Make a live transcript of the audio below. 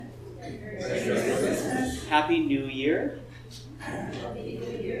Happy New Year.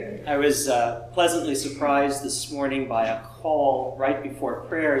 I was pleasantly surprised this morning by a call right before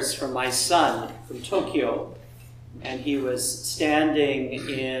prayers from my son from Tokyo. And he was standing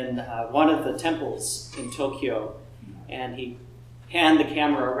in one of the temples in Tokyo, and he panned the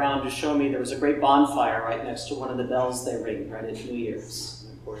camera around to show me there was a great bonfire right next to one of the bells they ring right at New Year's.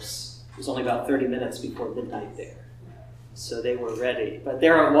 And of course, it was only about 30 minutes before midnight there. So they were ready. But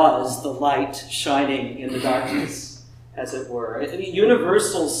there it was, the light shining in the darkness, as it were. A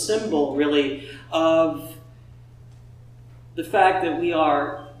universal symbol, really, of the fact that we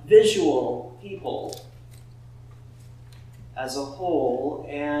are visual people as a whole,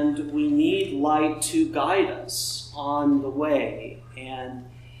 and we need light to guide us on the way. And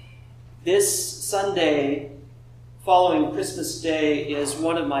this Sunday, following Christmas Day, is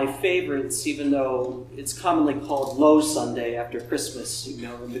one of my favorites, even though it's commonly called Low Sunday after Christmas. You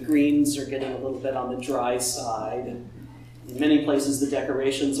know, the greens are getting a little bit on the dry side, and in many places the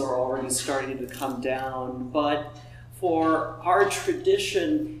decorations are already starting to come down. But for our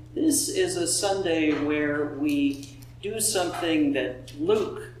tradition, this is a Sunday where we do something that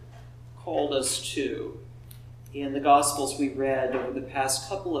Luke called us to in the Gospels we read over the past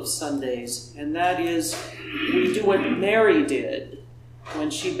couple of Sundays, and that is we do what Mary did when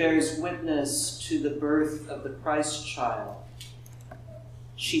she bears witness to the birth of the Christ child.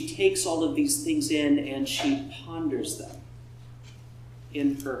 She takes all of these things in and she ponders them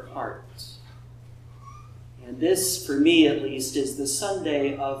in her heart. And this, for me at least, is the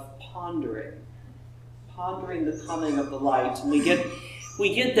Sunday of pondering the coming of the light. And we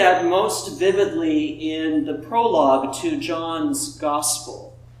get that most vividly in the prologue to John's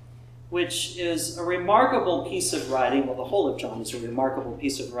Gospel, which is a remarkable piece of writing. Well, the whole of John is a remarkable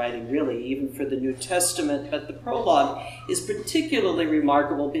piece of writing, really, even for the New Testament. But the prologue is particularly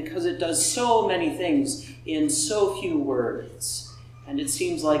remarkable because it does so many things in so few words. And it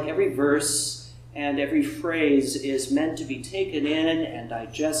seems like every verse and every phrase is meant to be taken in and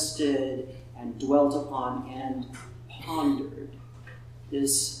digested and dwelt upon and pondered.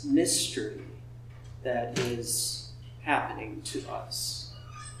 This mystery that is happening to us.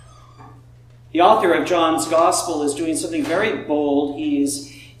 The author of John's Gospel is doing something very bold. He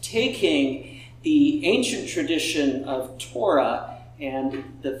is taking the ancient tradition of Torah,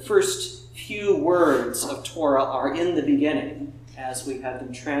 and the first few words of Torah are in the beginning, as we have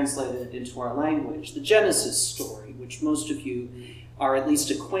them translated into our language. The Genesis story, which most of you are at least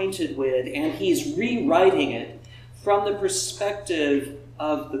acquainted with, and he's rewriting it from the perspective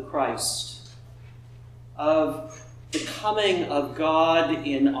of the Christ, of the coming of God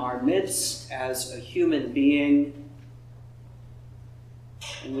in our midst as a human being.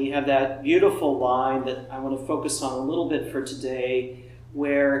 And we have that beautiful line that I want to focus on a little bit for today,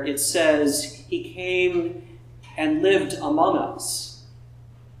 where it says, "He came and lived among us."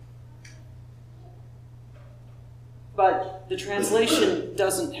 But the translation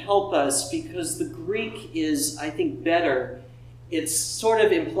doesn't help us because the Greek is, I think, better. It sort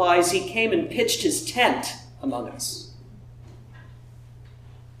of implies he came and pitched his tent among us.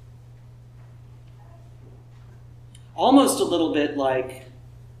 Almost a little bit like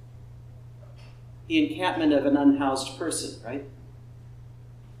the encampment of an unhoused person, right?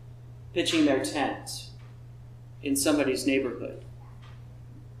 Pitching their tent in somebody's neighborhood.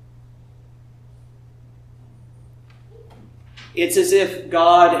 It's as if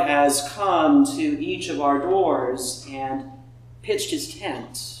God has come to each of our doors and pitched his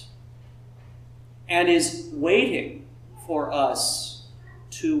tent and is waiting for us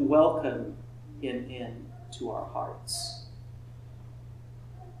to welcome him into our hearts.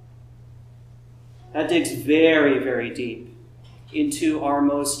 That digs very, very deep into our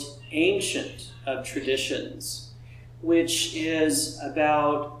most ancient of traditions, which is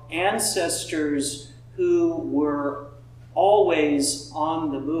about ancestors who were always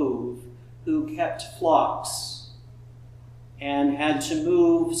on the move, who kept flocks and had to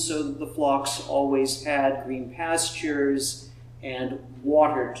move so that the flocks always had green pastures and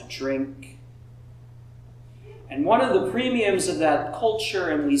water to drink. And one of the premiums of that culture,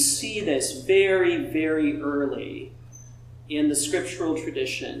 and we see this very, very early in the scriptural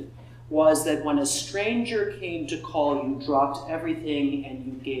tradition, was that when a stranger came to call, you dropped everything and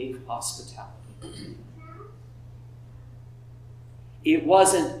you gave hospitality. It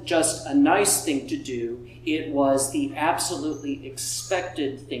wasn't just a nice thing to do, it was the absolutely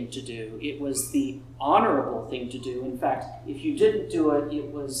expected thing to do. It was the honorable thing to do. In fact, if you didn't do it,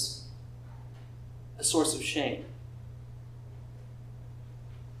 it was a source of shame.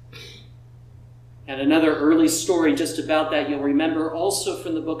 And another early story just about that you'll remember also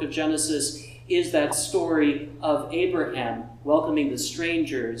from the book of Genesis is that story of Abraham welcoming the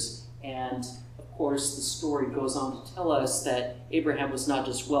strangers. And of course, the story goes on to tell us that Abraham was not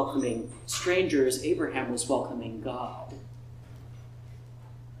just welcoming strangers, Abraham was welcoming God.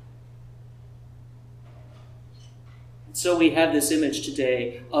 And so we have this image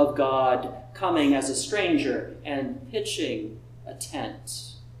today of God coming as a stranger and pitching a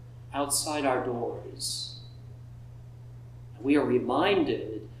tent outside our doors. We are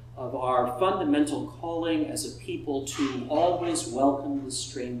reminded of our fundamental calling as a people to always welcome the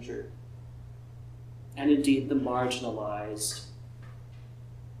stranger and indeed the marginalized.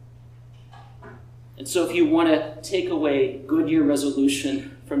 And so if you want to take away Good Year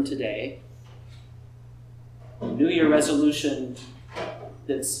resolution from today, New Year resolution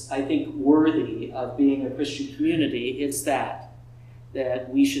that's, I think, worthy of being a Christian community, it's that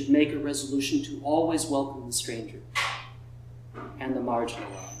we should make a resolution to always welcome the stranger and the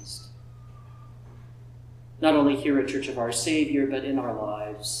marginalized. Not only here at Church of Our Savior, but in our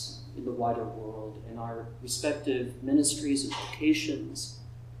lives, in the wider world, in our respective ministries and vocations.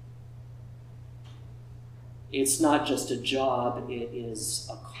 It's not just a job, it is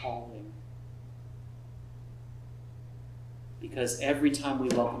a calling. Because every time we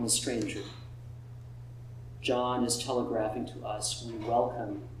welcome a stranger, John is telegraphing to us, we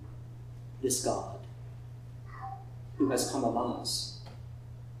welcome this God who has come among us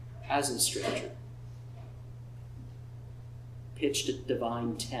as a stranger, pitched a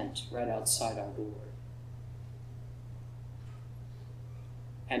divine tent right outside our door,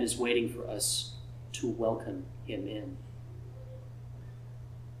 and is waiting for us to welcome him in.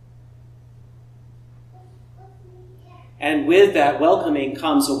 And with that welcoming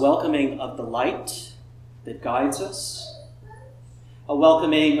comes a welcoming of the light that guides us, a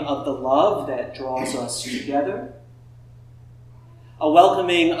welcoming of the love that draws us together, a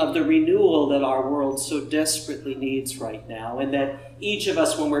welcoming of the renewal that our world so desperately needs right now, and that each of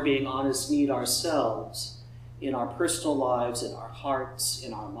us, when we're being honest, need ourselves in our personal lives, in our hearts,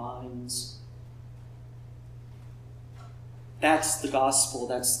 in our minds. That's the gospel,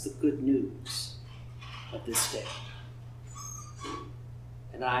 that's the good news of this day.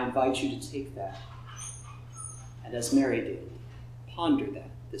 And I invite you to take that, and as Mary did, ponder that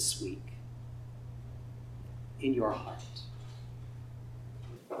this week in your heart.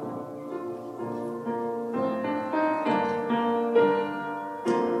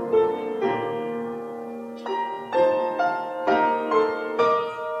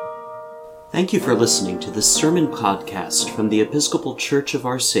 Thank you for listening to this sermon podcast from the Episcopal Church of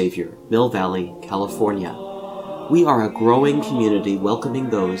Our Savior, Mill Valley, California. We are a growing community welcoming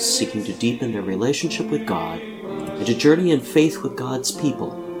those seeking to deepen their relationship with God and to journey in faith with God's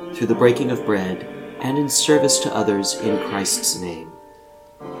people through the breaking of bread and in service to others in Christ's name.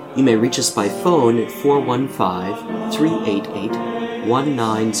 You may reach us by phone at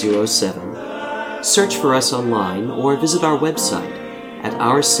 415-388-1907, search for us online, or visit our website at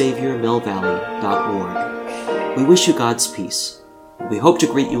oursaviormillvalley.org. We wish you God's peace. We hope to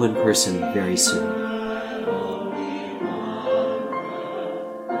greet you in person very soon.